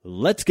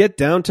Let's get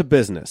down to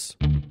business.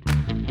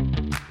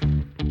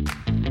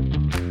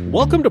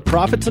 Welcome to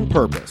Profits and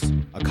Purpose,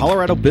 a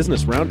Colorado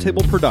Business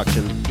Roundtable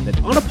production that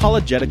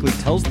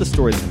unapologetically tells the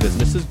story that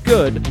business is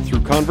good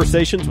through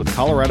conversations with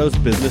Colorado's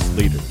business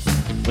leaders.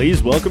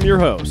 Please welcome your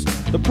host,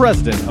 the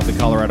president of the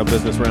Colorado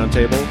Business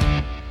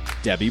Roundtable,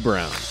 Debbie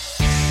Brown.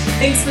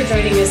 Thanks for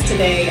joining us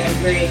today. I'm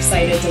very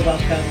excited to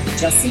welcome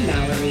Jesse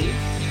Mallory,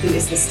 who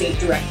is the State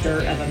Director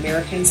of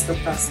Americans for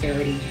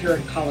Prosperity here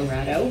in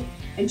Colorado.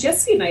 And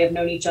Jesse and I have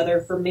known each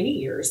other for many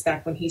years,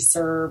 back when he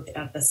served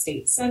at the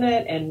State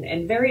Senate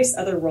and various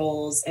other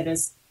roles, and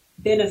has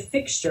been a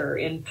fixture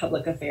in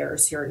public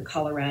affairs here in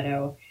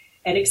Colorado.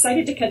 And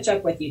excited to catch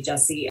up with you,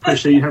 Jesse.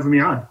 Appreciate you having me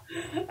on.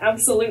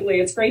 Absolutely.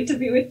 It's great to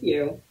be with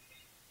you.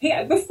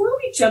 Hey, before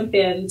we jump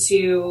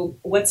into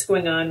what's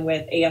going on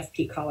with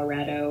AFP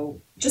Colorado,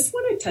 just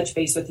want to touch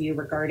base with you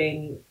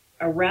regarding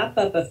a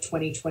wrap-up of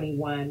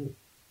 2021.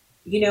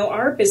 You know,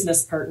 our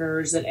business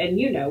partners, and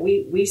you know,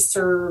 we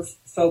serve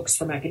folks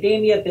from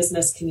academia,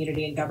 business,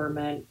 community, and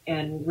government,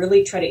 and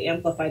really try to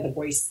amplify the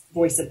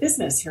voice of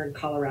business here in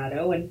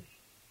Colorado.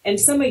 And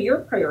some of your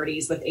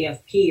priorities with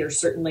AFP are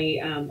certainly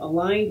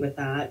aligned with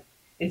that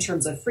in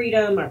terms of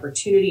freedom,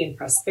 opportunity, and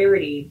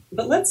prosperity.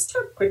 But let's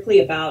talk quickly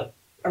about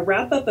a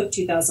wrap-up of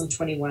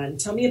 2021.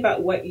 Tell me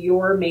about what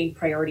your main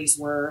priorities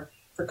were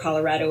for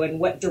Colorado and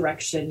what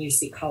direction you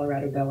see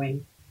Colorado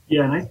going.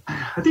 Yeah, and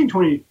I think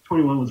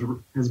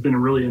 2021 has been a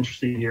really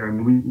interesting year. I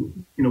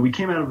mean, we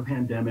came out of a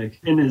pandemic,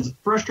 and as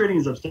frustrating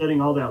as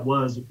upsetting all that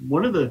was,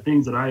 one of the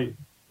things that I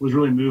was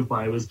really moved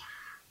by was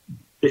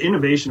the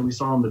innovation we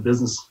saw in the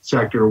business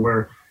sector,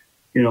 where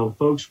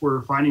folks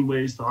were finding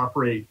ways to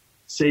operate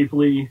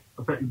safely,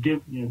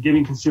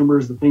 giving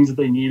consumers the things that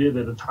they needed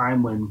at a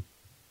time when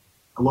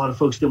a lot of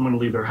folks didn't want to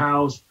leave their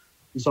house.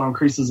 We saw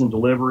increases in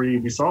delivery.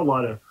 We saw a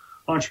lot of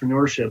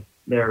entrepreneurship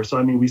there. So,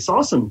 I mean, we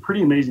saw some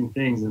pretty amazing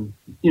things. And,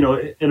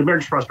 at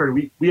Americans for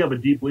Prosperity, we have a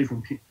deep belief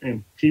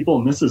in people.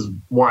 And this is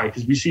why,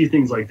 because we see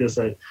things like this,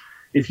 that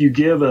if you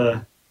give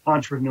an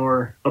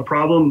entrepreneur a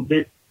problem,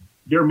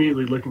 they're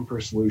immediately looking for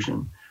a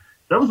solution.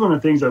 That was one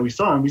of the things that we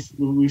saw. And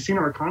we've seen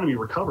our economy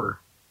recover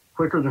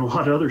quicker than a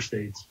lot of other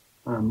states.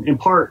 In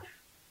part,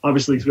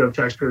 obviously, because we have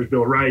Taxpayers'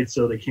 Bill of Rights,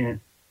 so they can't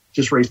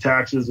just raise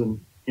taxes and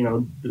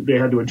they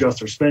had to adjust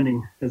their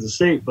spending as a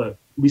state, but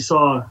we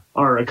saw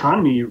our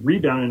economy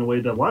rebound in a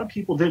way that a lot of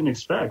people didn't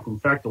expect. In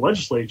fact, the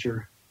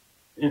legislature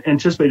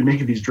anticipated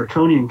making these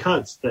draconian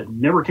cuts that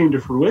never came to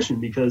fruition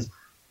because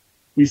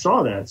we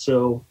saw that.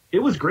 So it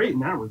was great in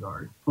that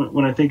regard.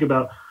 When I think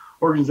about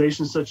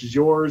organizations such as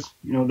yours,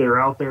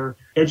 they're out there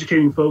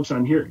educating folks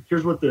on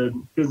here's what the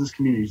business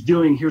community is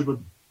doing. Here's what,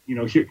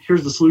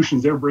 here's the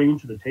solutions they're bringing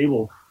to the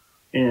table.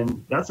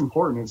 And that's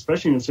important,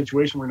 especially in a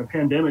situation where in a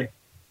pandemic,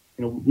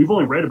 we've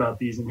only read about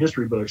these in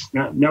history books.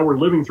 Now we're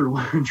living through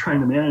one and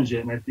trying to manage it.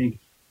 And I think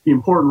the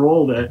important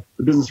role that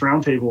the Business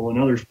Roundtable and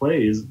others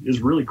play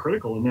is really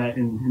critical in that,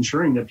 in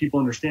ensuring that people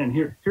understand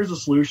here's a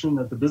solution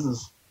that the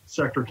business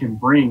sector can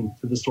bring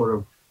to this sort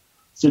of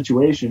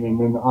situation. And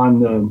then on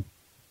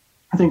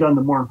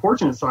the more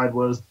unfortunate side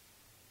was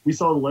we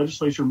saw the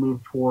legislature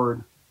move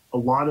toward a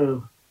lot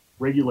of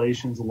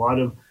regulations, a lot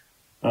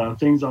of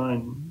things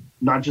on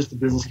not just the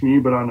business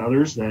community, but on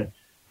others that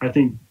I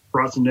think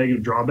brought some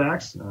negative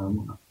drawbacks.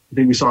 I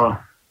think we saw,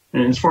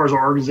 and as far as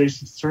our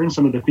organization is concerned,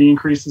 some of the fee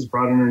increases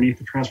brought underneath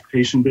the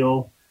transportation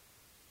bill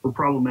were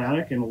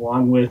problematic, and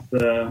along with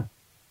an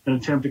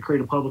attempt to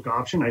create a public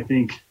option, I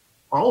think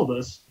all of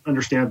us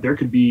understand there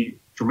could be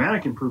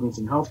dramatic improvements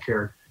in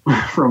healthcare.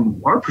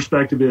 From our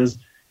perspective is,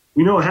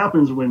 we know what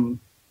happens when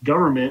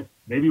government,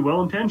 maybe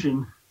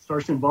well-intentioned,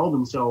 starts to involve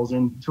themselves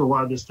into a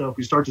lot of this stuff.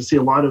 We start to see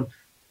a lot of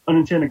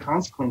unintended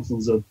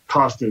consequences of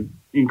cost of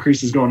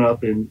increases going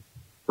up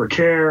for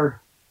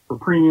care, for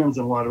premiums,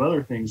 and a lot of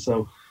other things.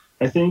 So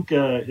I think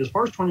as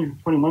far as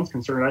 2021 is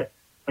concerned,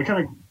 I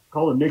kind of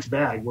call it a mixed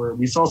bag, where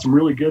we saw some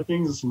really good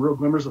things and some real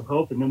glimmers of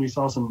hope, and then we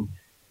saw some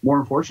more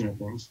unfortunate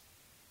things.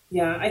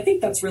 Yeah, I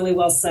think that's really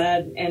well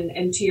said.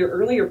 And to your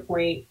earlier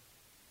point,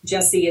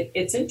 Jesse,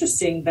 it's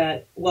interesting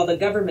that while the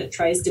government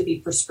tries to be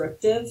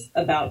prescriptive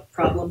about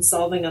problem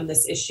solving on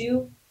this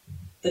issue,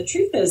 the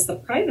truth is the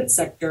private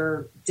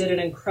sector did an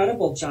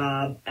incredible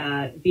job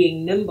at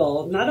being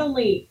nimble, not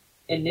only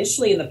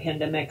initially in the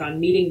pandemic on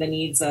meeting the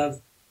needs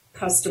of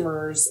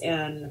customers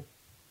and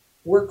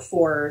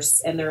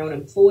workforce and their own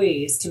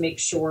employees to make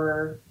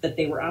sure that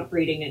they were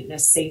operating in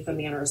as safe a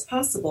manner as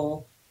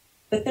possible.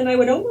 But then I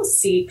would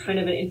almost see kind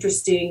of an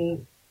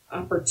interesting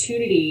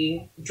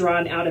opportunity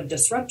drawn out of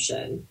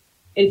disruption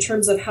in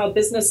terms of how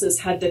businesses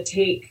had to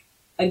take,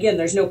 again,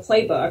 there's no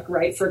playbook,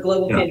 right, for a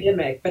global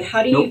pandemic, but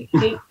how do you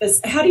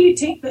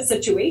take the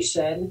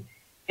situation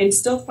and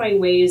still find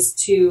ways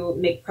to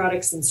make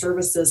products and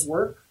services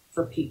work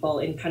for people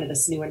in kind of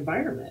this new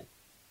environment?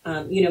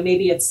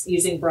 Maybe it's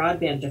using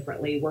broadband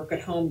differently, work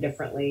at home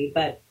differently,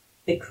 but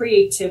the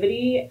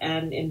creativity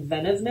and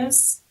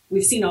inventiveness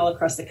we've seen all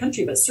across the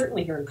country, but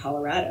certainly here in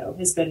Colorado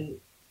has been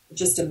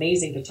just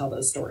amazing to tell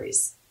those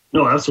stories.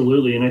 No,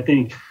 absolutely. And I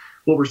think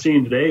what we're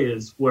seeing today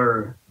is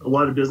where a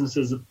lot of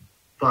businesses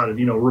thought of,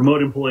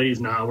 remote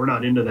employees. Now we're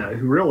not into that,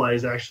 who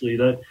realized actually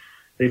that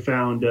they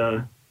found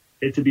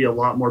it to be a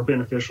lot more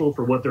beneficial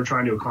for what they're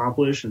trying to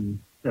accomplish, and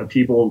that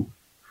people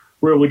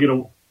were able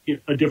to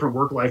get a different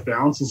work-life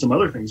balance and some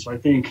other things. So I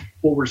think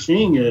what we're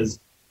seeing is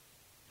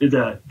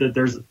that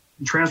there's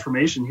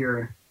transformation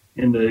here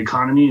in the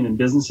economy and in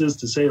businesses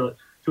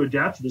to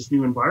adapt to this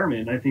new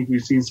environment. And I think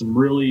we've seen some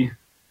really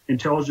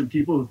intelligent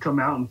people who've come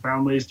out and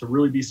found ways to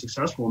really be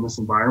successful in this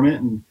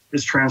environment, and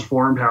it's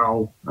transformed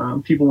how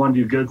people want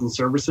to do goods and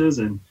services.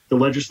 And the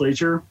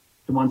legislature,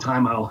 the one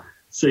time I'll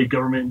say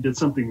government did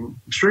something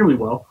extremely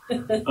well,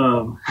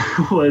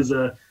 was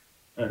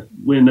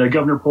when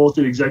Governor Polis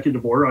did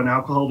executive order on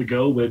alcohol to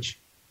go, which,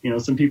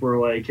 some people are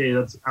like, hey,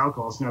 that's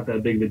alcohol. It's not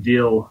that big of a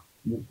deal.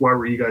 Why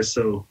were you guys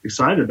so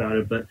excited about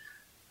it? But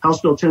House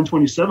Bill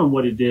 1027,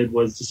 what it did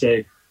was to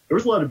say there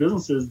was a lot of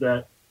businesses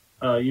that,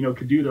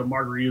 could do the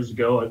margaritas to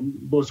go.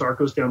 Los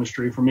Arcos down the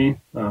street from me,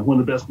 one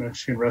of the best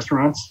Mexican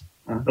restaurants.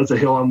 That's a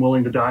hill I'm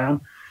willing to die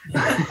on.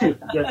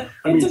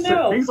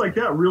 Things like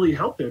that really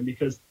helped them,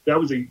 because that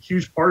was a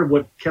huge part of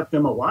what kept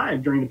them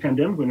alive during the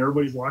pandemic when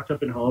everybody's locked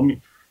up at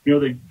home.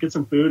 They get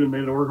some food and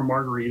they'd order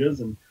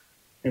margaritas and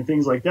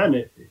things like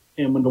that.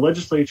 And when the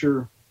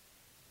legislature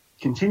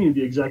continued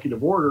the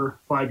executive order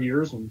 5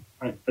 years, and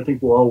I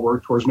think we'll all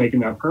work towards making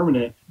that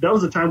permanent, that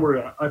was a time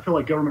where I feel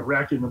like government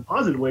reacted in a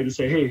positive way to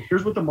say, hey,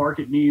 here's what the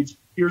market needs.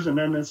 Here's an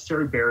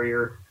unnecessary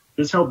barrier.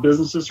 This helped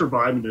businesses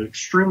survive in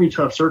extremely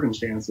tough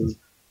circumstances.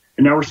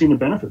 And now we're seeing the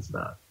benefits of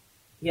that.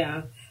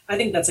 Yeah, I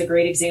think that's a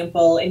great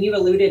example. And you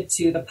alluded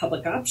to the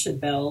public option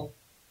bill,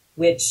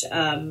 which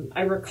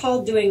I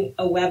recall doing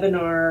a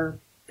webinar,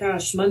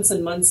 months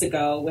and months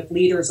ago with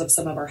leaders of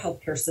some of our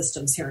healthcare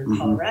systems here in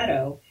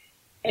Colorado.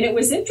 And it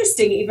was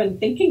interesting even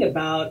thinking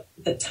about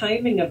the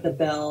timing of the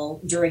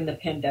bill during the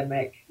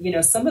pandemic.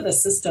 Some of the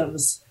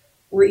systems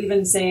were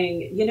even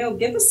saying,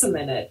 give us a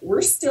minute.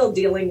 We're still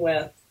dealing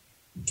with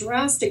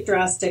drastic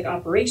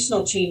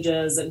operational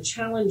changes and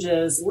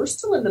challenges. We're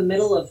still in the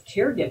middle of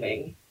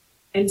caregiving.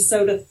 And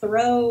so to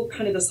throw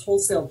kind of this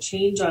wholesale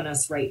change on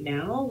us right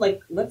now,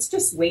 let's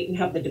just wait and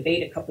have the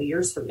debate a couple of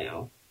years from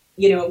now.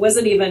 It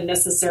wasn't even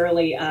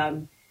necessarily,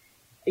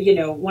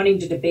 wanting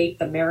to debate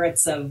the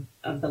merits of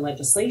the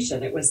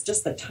legislation. It was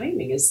just the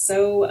timing is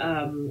so,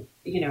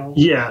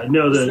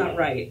 it's not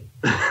right.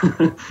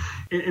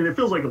 And it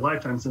feels like a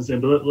lifetime since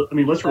then, but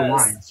let's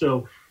rewind.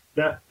 So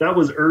that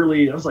was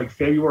early. That was like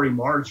February,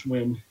 March,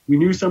 when we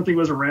knew something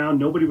was around.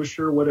 Nobody was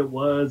sure what it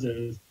was.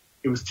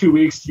 It was 2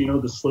 weeks,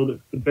 to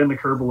bend the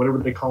curve or whatever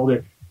they called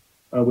it,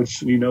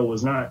 which we know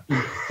was not,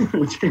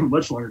 which became a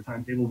much longer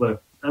timetable.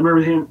 But I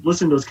remember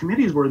listening to those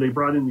committees where they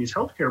brought in these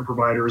healthcare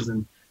providers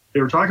and they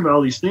were talking about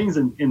all these things,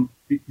 and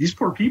these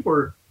poor people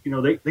are,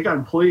 they got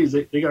employees,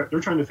 they're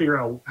trying to figure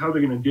out how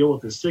they're going to deal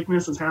with this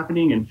sickness that's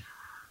happening, and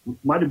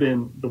might have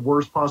been the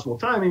worst possible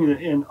timing.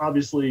 And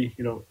obviously,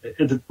 no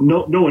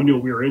one knew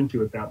what we were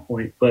into at that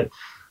point. But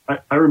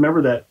I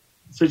remember that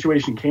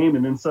situation came,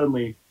 and then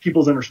suddenly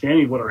people's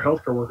understanding of what our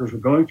healthcare workers were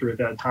going through at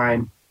that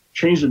time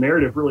changed the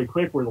narrative really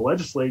quick, where the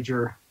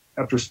legislature,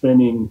 after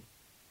spending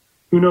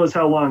who knows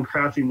how long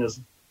crafting this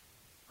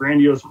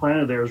grandiose plan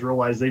of theirs,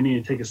 realized they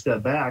needed to take a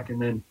step back.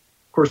 And then,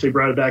 of course, they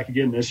brought it back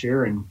again this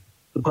year, and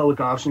the public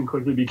option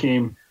quickly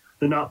became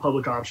the not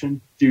public option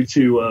due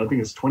to, I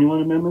think it's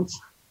 21 amendments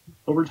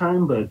over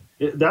time. But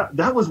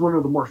that was one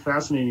of the more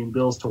fascinating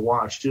bills to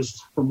watch,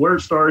 just from where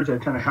it started to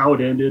kind of how it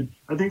ended.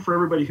 I think for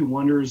everybody who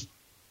wonders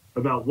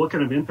about what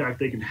kind of impact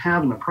they can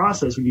have in the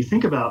process, when you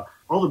think about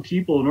all the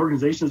people and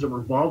organizations that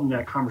were involved in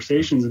that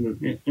conversations,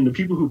 and the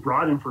people who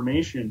brought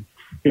information,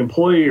 the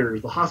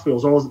employers, the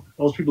hospitals, all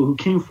those people who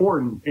came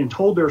forward and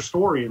told their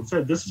story and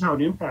said, this is how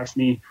it impacts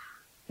me.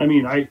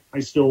 I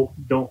still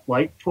don't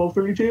like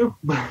 1232,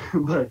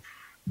 but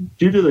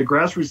due to the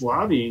grassroots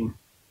lobbying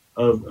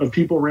of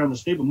people around the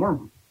state,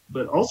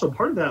 but also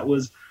part of that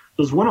was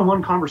those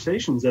one-on-one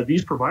conversations that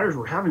these providers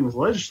were having with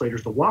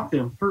legislators to walk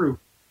them through.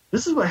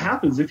 This is what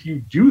happens if you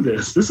do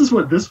this. This is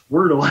what this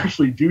word will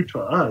actually do to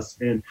us.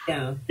 And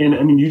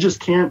you just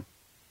can't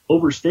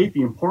overstate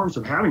the importance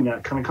of having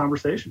that kind of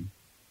conversation.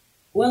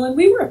 Well, and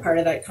we were a part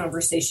of that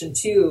conversation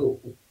too,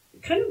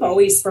 kind of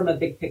always from a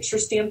big picture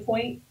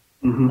standpoint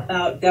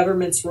about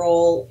government's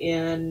role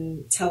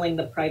in telling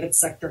the private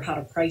sector how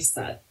to price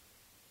set.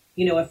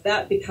 If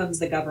that becomes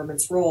the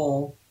government's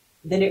role,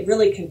 then it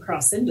really can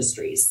cross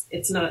industries.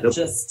 It's not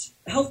just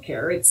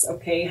healthcare. It's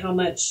okay. How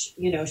much,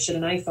 should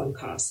an iPhone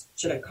cost?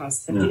 Should it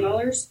cost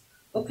 $50?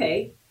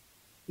 Okay.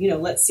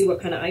 Let's see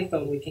what kind of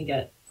iPhone we can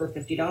get for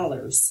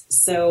 $50.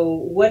 So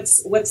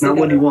what's not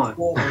what you want.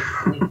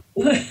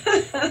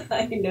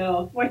 I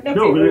know.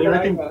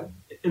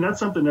 And that's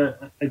something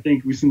that I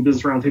think we've seen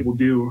Business Roundtable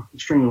do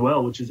extremely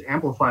well, which is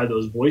amplify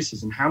those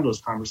voices and have those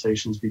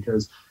conversations,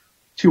 because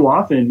too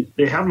often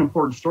they have an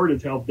important story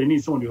to tell, but they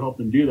need someone to help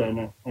them do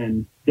that.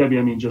 And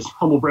Debbie, just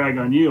humble brag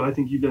on you. I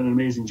think you've done an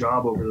amazing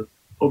job over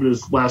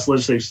this last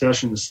legislative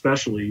session,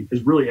 especially,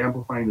 is really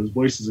amplifying those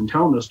voices and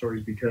telling those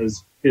stories,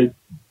 because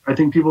I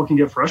think people can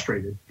get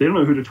frustrated. They don't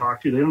know who to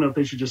talk to. They don't know if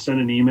they should just send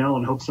an email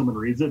and hope someone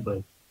reads it.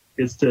 But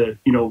It's to,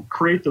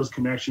 create those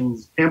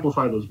connections,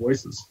 amplify those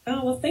voices.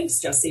 Oh, well, thanks,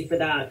 Jesse, for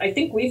that. I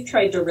think we've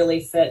tried to really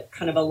fit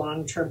kind of a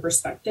long-term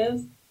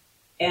perspective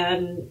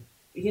and,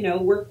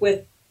 work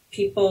with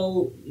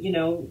people,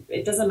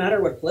 it doesn't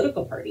matter what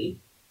political party,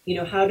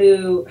 how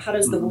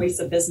does the voice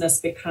of business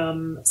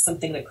become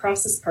something that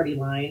crosses party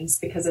lines?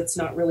 Because it's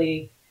not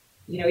really,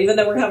 even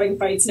though we're having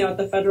fights now at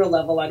the federal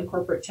level on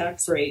corporate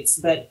tax rates,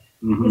 but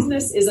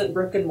business isn't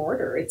brick and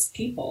mortar, it's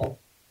people.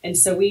 And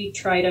so we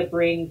try to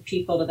bring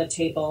people to the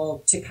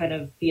table to kind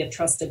of be a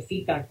trusted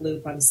feedback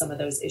loop on some of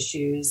those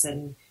issues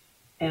and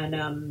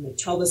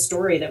tell the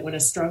story that when a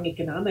strong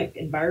economic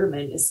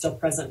environment is still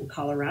present in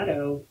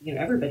Colorado,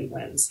 everybody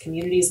wins.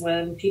 Communities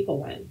win, people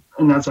win.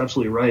 And that's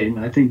absolutely right. And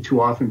I think too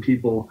often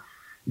people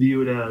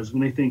view it as,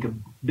 when they think of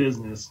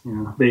business,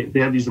 they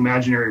have these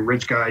imaginary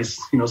rich guys,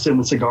 sitting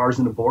with cigars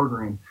in the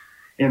boardroom.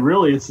 And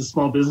really, it's the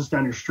small business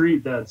down your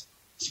street that's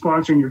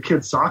sponsoring your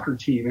kid's soccer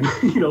team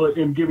and,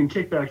 and giving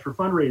kickbacks for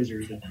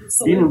fundraisers and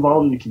being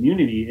involved in the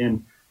community.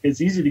 And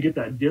it's easy to get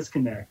that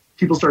disconnect.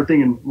 People start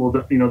thinking, well,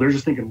 they're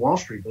just thinking Wall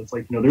Street. But it's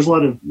like, there's a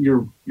lot of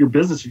your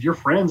businesses, your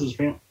friends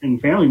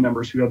and family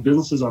members who have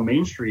businesses on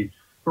Main Street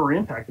who are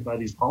impacted by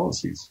these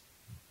policies.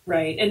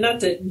 Right. And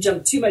not to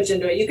jump too much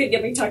into it, you could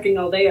get me talking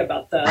all day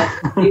about the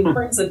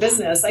importance of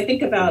business. I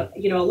think about,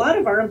 a lot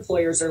of our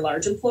employers are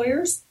large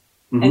employers.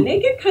 And they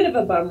get kind of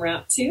a bum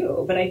rap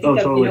too. But I think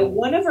totally.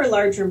 One of our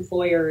larger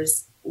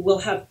employers will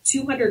have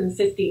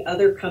 250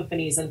 other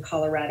companies in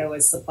Colorado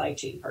as supply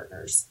chain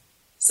partners.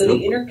 So the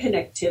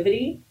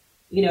interconnectivity,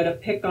 to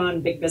pick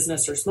on big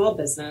business or small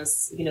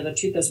business, the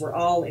truth is we're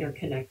all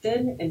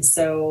interconnected. And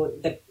so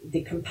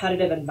the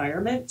competitive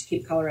environment to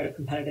keep Colorado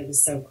competitive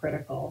is so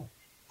critical.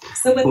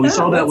 So we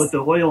saw that with the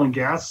oil and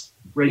gas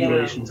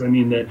regulations. Yeah. I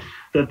mean,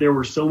 that there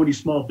were so many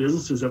small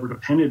businesses that were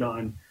dependent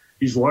on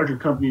these larger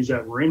companies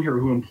that were in here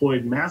who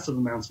employed massive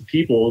amounts of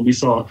people. And we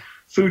saw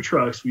food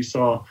trucks, we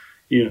saw,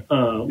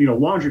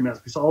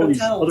 laundromats, we saw all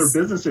these other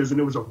businesses, and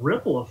it was a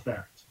ripple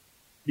effect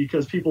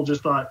because people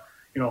just thought,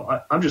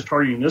 I'm just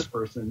targeting this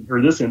person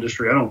or this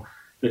industry. And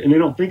they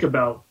don't think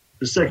about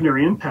the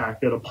secondary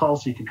impact that a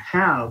policy can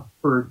have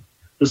for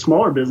the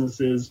smaller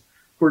businesses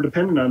who are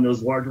dependent on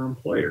those larger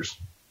employers.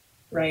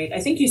 Right.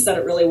 I think you said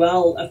it really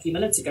well a few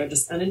minutes ago,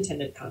 just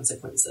unintended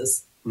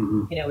consequences.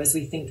 As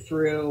we think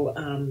through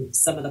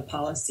some of the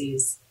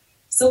policies.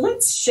 So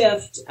let's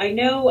shift. I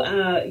know,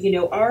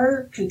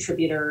 our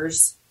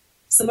contributors,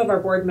 some of our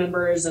board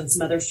members and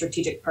some other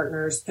strategic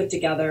partners put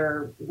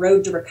together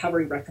Road to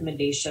Recovery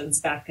recommendations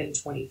back in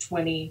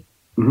 2020.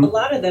 A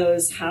lot of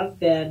those have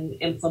been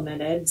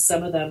implemented.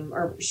 Some of them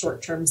are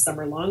short-term, some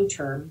are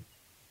long-term.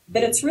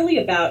 But it's really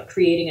about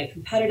creating a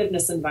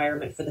competitiveness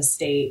environment for the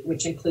state,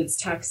 which includes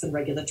tax and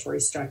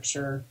regulatory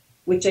structure,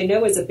 which I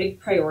know is a big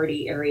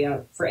priority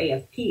area for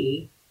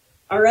AFP.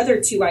 Our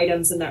other two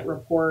items in that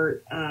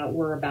report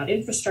were about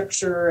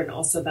infrastructure and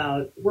also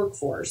about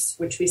workforce,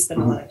 which we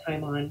spent a lot of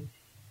time on.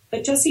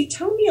 But Jesse,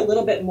 tell me a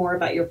little bit more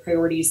about your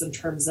priorities in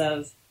terms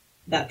of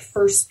that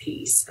first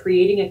piece,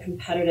 creating a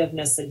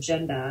competitiveness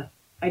agenda.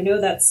 I know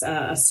that's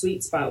a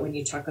sweet spot when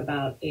you talk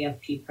about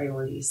AFP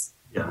priorities.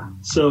 Yeah.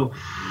 So,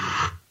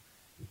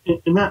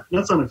 and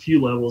that's on a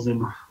few levels.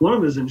 And one of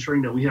them is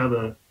ensuring that we have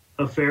a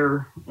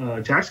fair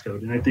tax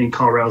code. And I think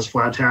Colorado's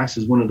flat tax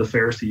is one of the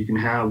fairest that you can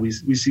have. We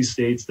see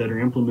states that are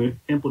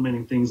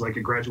implementing things like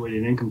a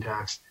graduated income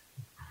tax,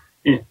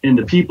 and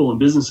the people and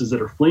businesses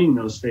that are fleeing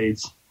those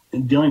states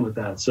and dealing with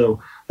that.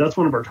 So that's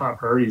one of our top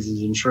priorities,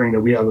 is ensuring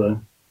that we have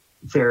a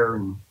fair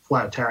and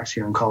flat tax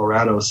here in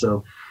Colorado.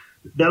 So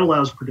that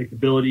allows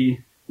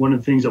predictability. One of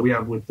the things that we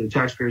have with the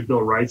Taxpayers' Bill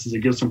of Rights is it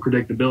gives some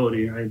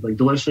predictability. Right? Like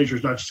the legislature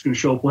is not just going to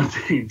show up one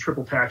day and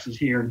triple taxes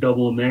here and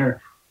double them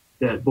there.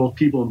 That both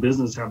people and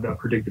business have that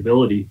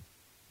predictability.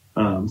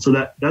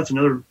 So that's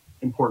another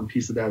important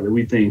piece of that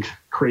we think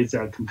creates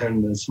that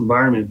competitiveness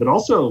environment, but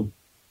also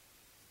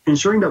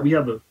ensuring that we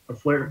have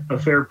a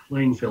fair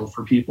playing field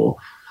for people.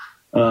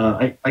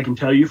 I can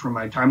tell you from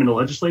my time in the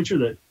legislature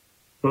that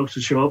folks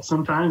would show up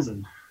sometimes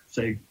and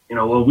say,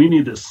 well, we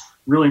need this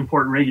really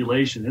important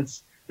regulation.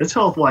 It's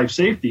health, life,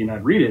 safety. And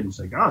I'd read it and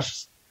say,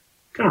 gosh,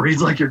 kind of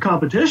reads like your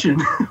competition.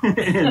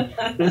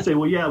 And they say,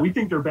 well, yeah, we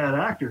think they're bad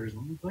actors.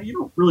 And well, you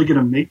don't really get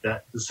to make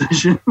that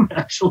decision,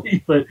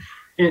 actually. But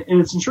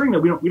and it's ensuring that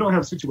we don't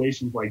have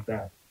situations like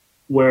that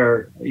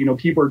where,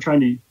 people are trying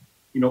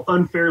to,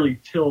 unfairly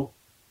tilt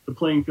the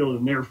playing field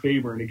in their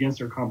favor and against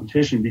their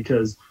competition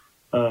because,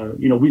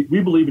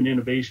 we believe in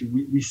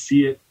innovation. We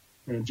see it.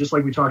 And just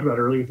like we talked about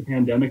earlier with the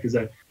pandemic, is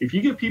that if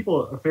you give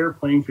people a fair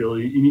playing field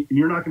and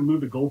you're not going to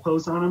move the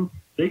goalposts on them,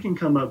 they can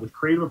come up with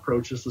creative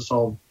approaches to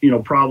solve,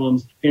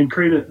 problems and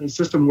create a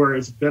system where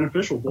it's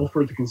beneficial both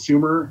for the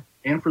consumer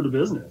and for the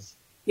business.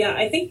 Yeah,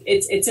 I think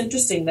it's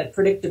interesting that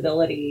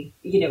predictability,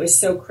 is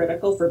so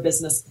critical for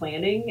business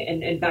planning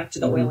and back to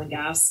the oil and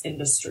gas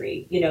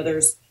industry.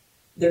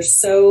 There's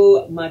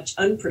so much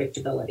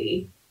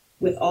unpredictability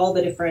with all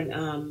the different,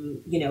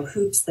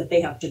 hoops that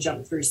they have to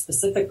jump through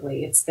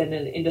specifically. It's been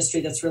an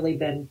industry that's really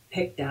been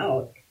picked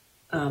out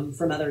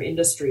from other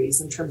industries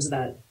in terms of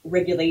that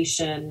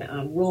regulation,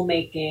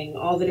 rulemaking,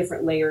 all the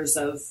different layers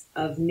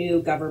of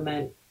new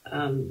government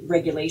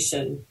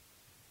regulation,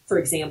 for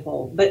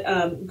example. But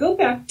go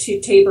back to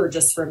Tabor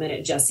just for a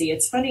minute, Jesse.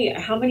 It's funny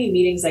how many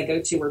meetings I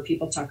go to where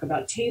people talk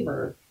about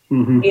Tabor.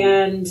 Mm-hmm.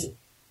 And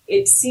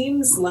it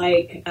seems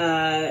like,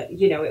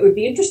 it would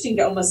be interesting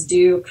to almost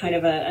do kind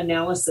of an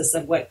analysis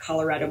of what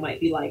Colorado might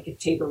be like if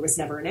Tabor was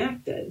never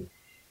enacted.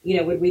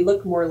 Would we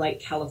look more like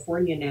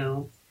California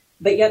now?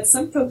 But yet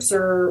some folks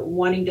are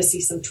wanting to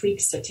see some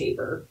tweaks to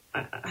Tabor.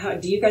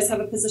 Do you guys have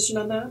a position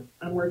on that,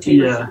 on where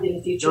Tabor should be in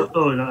the future?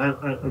 I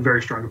have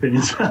very strong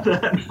opinions about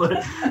that.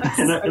 But,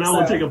 and I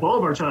won't take up all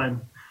of our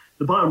time.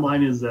 The bottom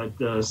line is that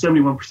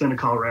 71% of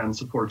Coloradans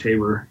support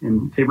Tabor.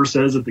 And Tabor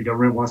says that the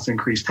government wants to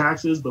increase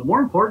taxes, but more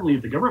importantly,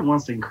 the government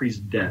wants to increase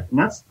debt. And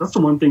that's the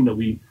one thing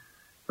that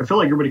I feel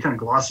like everybody kind of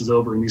glosses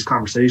over in these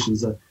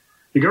conversations, that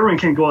the government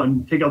can't go out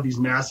and take out these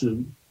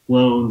massive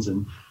loans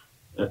and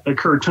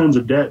incur tons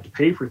of debt to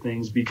pay for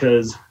things,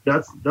 because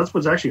that's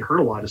what's actually hurt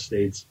a lot of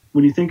states.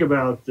 When you think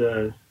about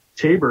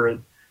Tabor,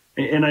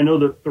 and I know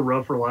that the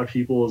rub for a lot of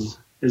people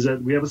is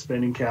that we have a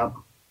spending cap.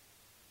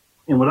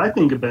 And what I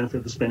think a benefit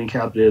of the spending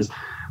cap is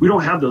we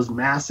don't have those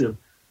massive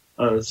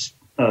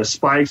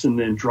spikes and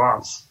then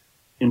drops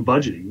in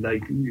budgeting.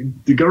 Like,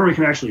 the government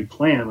can actually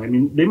plan. I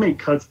mean, they make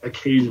cuts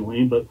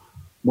occasionally, but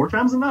more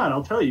times than not,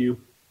 I'll tell you,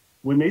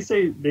 when they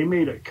say they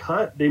made a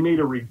cut, they made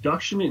a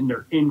reduction in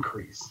their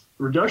increase.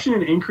 Reduction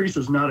and increase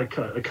is not a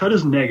cut. A cut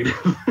is negative.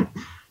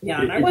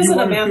 Yeah, and I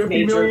wasn't a math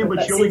major, million,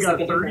 but you only got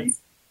like 30.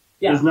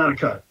 Yeah, is not a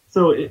cut.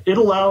 So it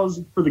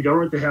allows for the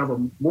government to have a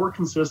more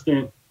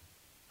consistent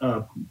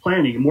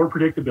planning and more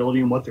predictability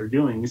in what they're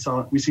doing.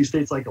 We see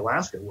states like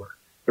Alaska where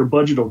their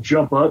budget will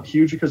jump up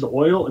huge because of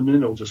oil, and then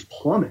it'll just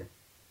plummet,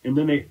 and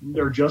then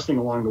they're adjusting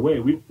along the way.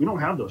 We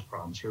don't have those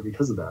problems here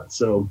because of that.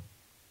 So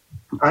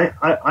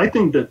I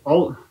think that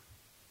all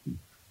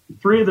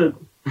three of the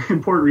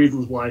important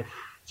reasons why,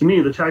 to me,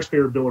 the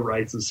Taxpayer Bill of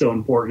Rights is so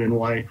important and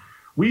why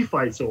we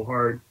fight so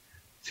hard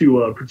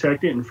to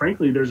protect it. And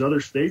frankly, there's other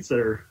states that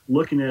are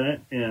looking at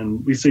it,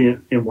 and we see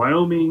it in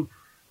Wyoming.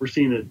 We're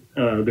seeing it.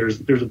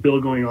 There's a bill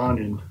going on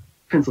in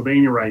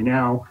Pennsylvania right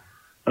now.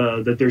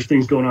 That there's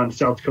things going on in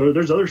South Dakota.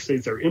 There's other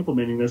states that are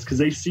implementing this because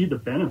they see the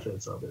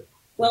benefits of it.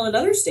 Well, and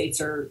other states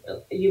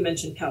you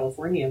mentioned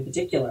California in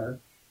particular.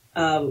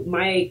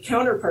 My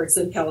counterparts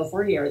in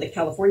California are the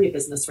California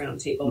Business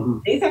Roundtable. Mm-hmm.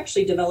 They've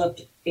actually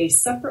developed a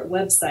separate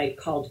website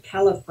called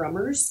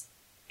Califrummers,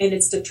 and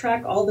it's to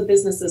track all the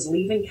businesses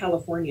leaving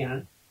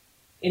California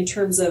in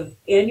terms of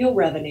annual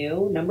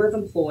revenue, number of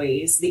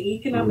employees, the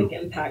economic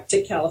impact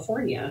to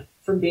California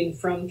from being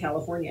from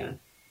California.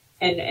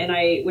 And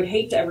I would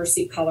hate to ever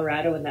see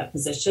Colorado in that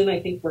position. I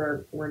think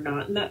we're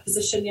not in that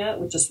position yet,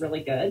 which is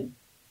really good.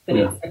 But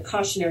it's a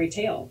cautionary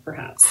tale,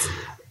 perhaps.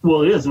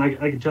 Well, it is. And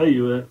I can tell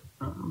you,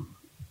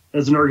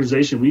 as an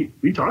organization,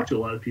 we talk to a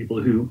lot of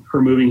people who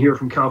are moving here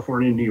from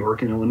California, New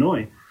York, and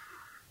Illinois.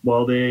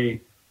 While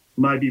they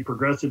might be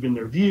progressive in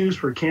their views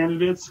for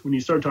candidates, when you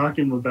start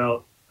talking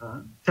about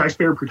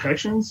taxpayer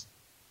protections,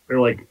 they're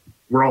like,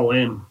 we're all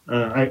in.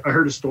 I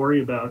heard a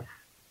story about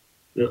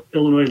the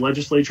Illinois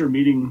legislature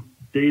meeting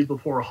days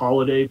before a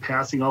holiday,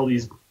 passing all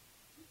these,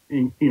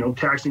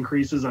 tax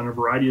increases on a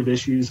variety of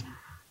issues,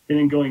 and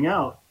then going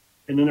out.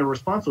 And then their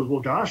response was, well,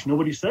 gosh,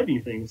 nobody said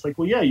anything. It's like,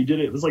 well, yeah, you did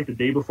it. It was like the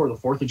day before the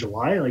 4th of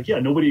July. Like, yeah,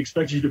 nobody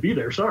expects you to be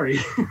there. Sorry,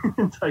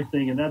 type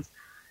thing. And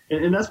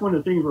that's one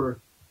of the things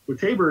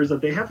with Tabor is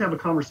that they have to have a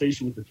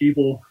conversation with the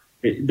people.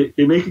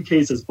 They make a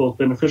case that's both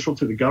beneficial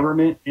to the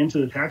government and to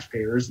the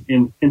taxpayers.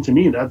 And to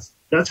me,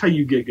 that's how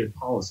you get good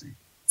policy.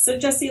 So,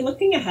 Jesse,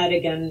 looking ahead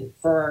again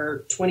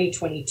for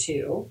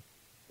 2022,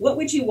 what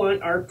would you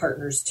want our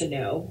partners to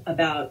know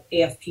about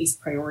AFP's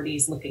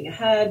priorities looking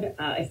ahead?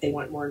 If they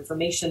want more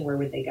information, where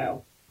would they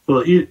go?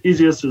 Well,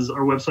 easiest is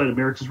our website,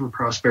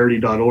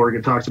 americansforprosperity.org.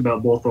 It talks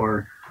about both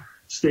our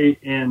state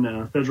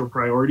and federal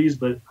priorities.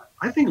 But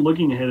I think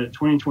looking ahead at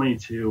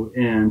 2022,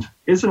 and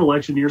it's an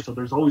election year, so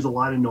there's always a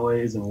lot of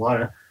noise and a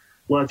lot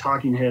of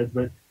talking heads.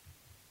 But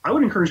I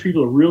would encourage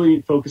people to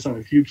really focus on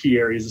a few key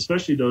areas,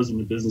 especially those in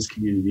the business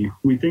community.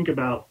 We think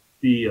about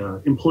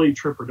the employee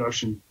trip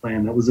reduction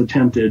plan that was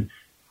attempted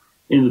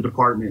in the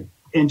department.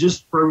 And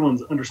just for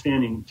everyone's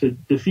understanding, to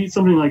defeat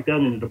something like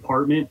that in a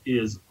department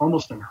is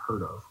almost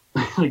unheard of.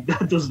 Like,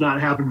 that does not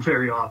happen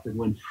very often.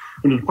 When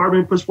the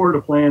department puts forward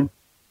a plan,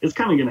 it's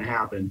kind of going to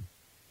happen.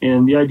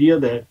 And the idea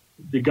that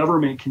the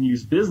government can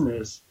use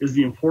business as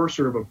the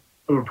enforcer of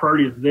a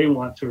priority that they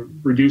want to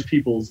reduce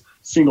people's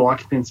single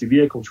occupancy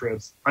vehicle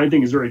trips, I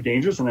think is very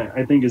dangerous. And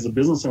I think as a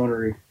business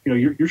owner,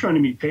 you're trying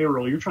to meet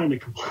payroll, you're trying to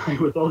comply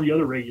with all the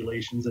other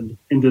regulations, and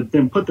to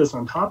then put this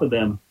on top of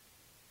them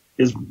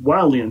is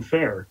wildly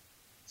unfair.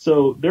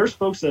 So there's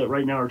folks that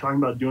right now are talking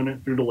about doing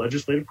it through the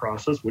legislative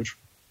process, which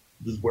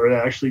is where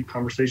that actually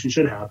conversation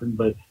should happen.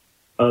 But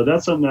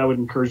that's something I would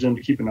encourage them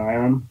to keep an eye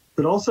on.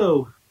 But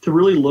also to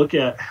really look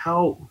at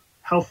how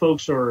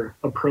folks are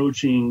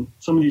approaching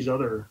some of these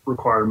other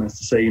requirements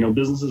to say,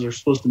 businesses are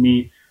supposed to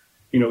meet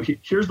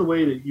here's the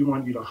way that you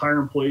want you to hire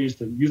employees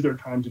to use their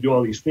time to do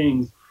all these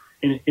things.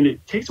 And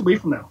it takes away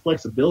from that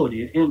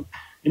flexibility. And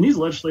these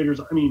legislators,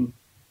 I mean,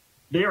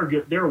 they are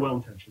good. They're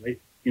well-intentioned.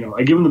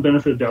 I give them the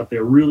benefit of the doubt.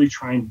 They're really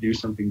trying to do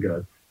something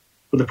good.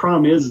 But the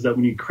problem is that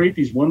when you create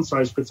these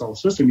one-size-fits-all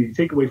system, you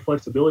take away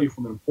flexibility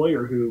from an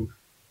employer who,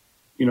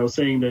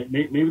 saying that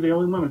maybe they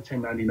only want a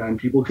 1099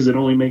 people because it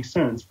only makes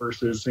sense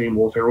versus saying,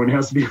 well, if everyone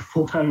has to be a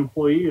full-time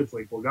employee, it's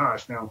like, well,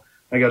 gosh, now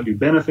I got to do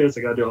benefits.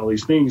 I got to do all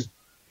these things.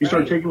 You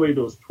start taking away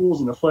those tools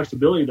and the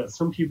flexibility that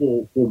some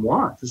people will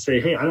want to say,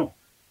 hey, I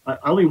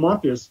only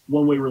want this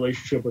one-way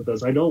relationship with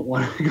us. I don't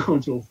want to go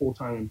into a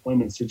full-time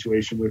employment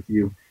situation with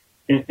you.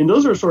 And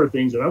those are sort of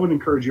things that I would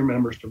encourage your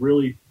members to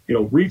really,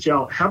 reach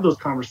out, have those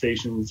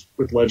conversations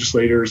with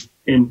legislators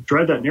and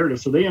drive that narrative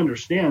so they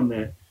understand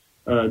that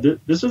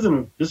this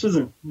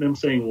isn't them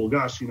saying, well,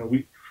 gosh,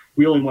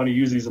 we only want to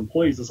use these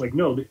employees. It's like,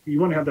 no,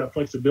 you want to have that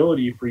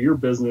flexibility for your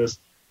business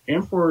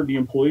and for the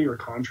employee or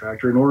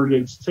contractor in order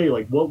to say,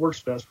 like, what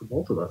works best for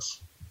both of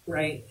us.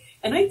 Right.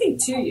 And I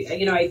think, too,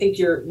 I think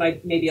you're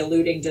maybe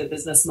alluding to a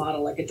business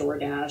model like a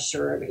DoorDash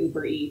or an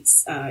Uber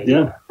Eats.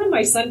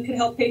 My son could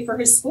help pay for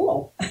his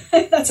school.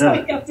 That's how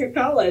he got through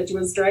college,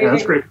 was driving. Yeah,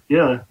 that's great.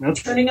 Yeah.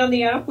 Turning on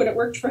the app when it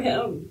worked for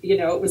him.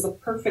 It was a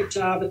perfect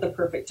job at the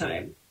perfect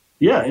time.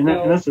 Yeah. And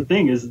that's the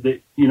thing is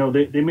that,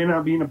 they may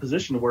not be in a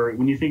position where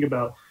when you think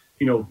about,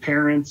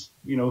 parents,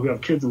 who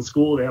have kids in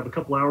school, they have a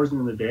couple hours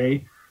in the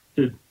day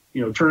to,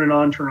 turn it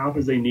on, turn off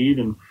as they need.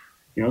 And,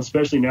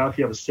 especially now if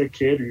you have a sick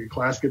kid or your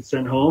class gets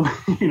sent home,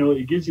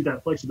 it gives you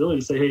that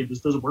flexibility to say, hey, this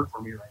doesn't work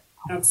for me right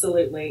now.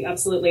 Absolutely.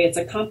 Absolutely. It's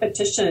a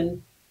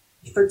competition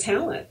for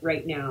talent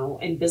right now,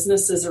 and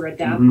businesses are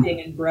adapting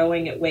and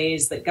growing at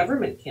ways that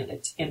government can't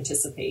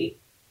anticipate.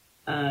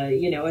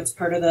 It's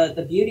part of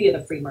the beauty of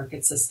the free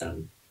market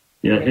system.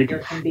 Yeah, it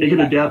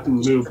can adapt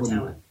and move.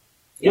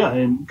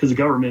 And because the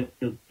government,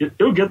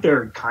 it'll get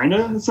there kind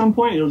of at some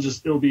point.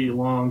 It'll be a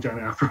long time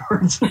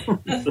afterwards.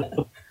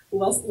 So.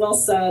 Well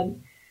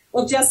said.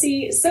 Well,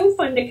 Jesse, so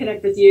fun to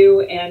connect with you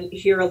and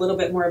hear a little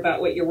bit more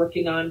about what you're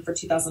working on for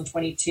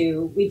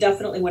 2022. We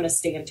definitely want to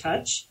stay in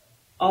touch.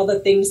 All the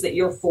things that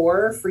you're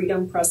for,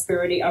 freedom,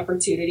 prosperity,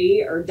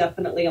 opportunity, are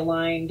definitely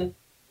aligned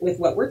with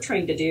what we're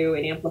trying to do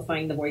and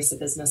amplifying the voice of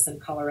business in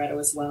Colorado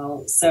as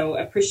well. So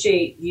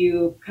appreciate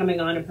you coming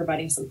on and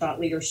providing some thought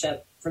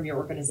leadership from your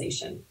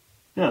organization.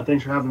 Yeah,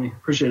 thanks for having me.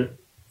 Appreciate it.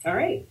 All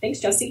right. Thanks,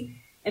 Jesse.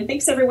 And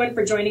thanks, everyone,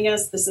 for joining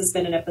us. This has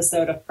been an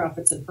episode of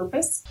Profits and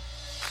Purpose.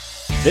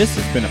 This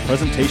has been a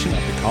presentation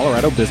of the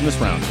Colorado Business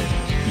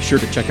Roundtable. Be sure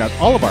to check out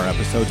all of our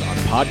episodes on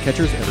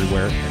podcatchers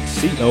everywhere and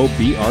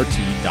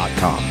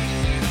cobrt.com.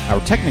 Our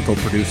technical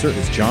producer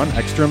is John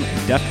Ekstrom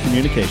at Deft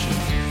Communications.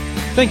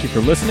 Thank you for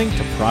listening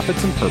to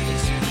Profits and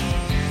Purpose.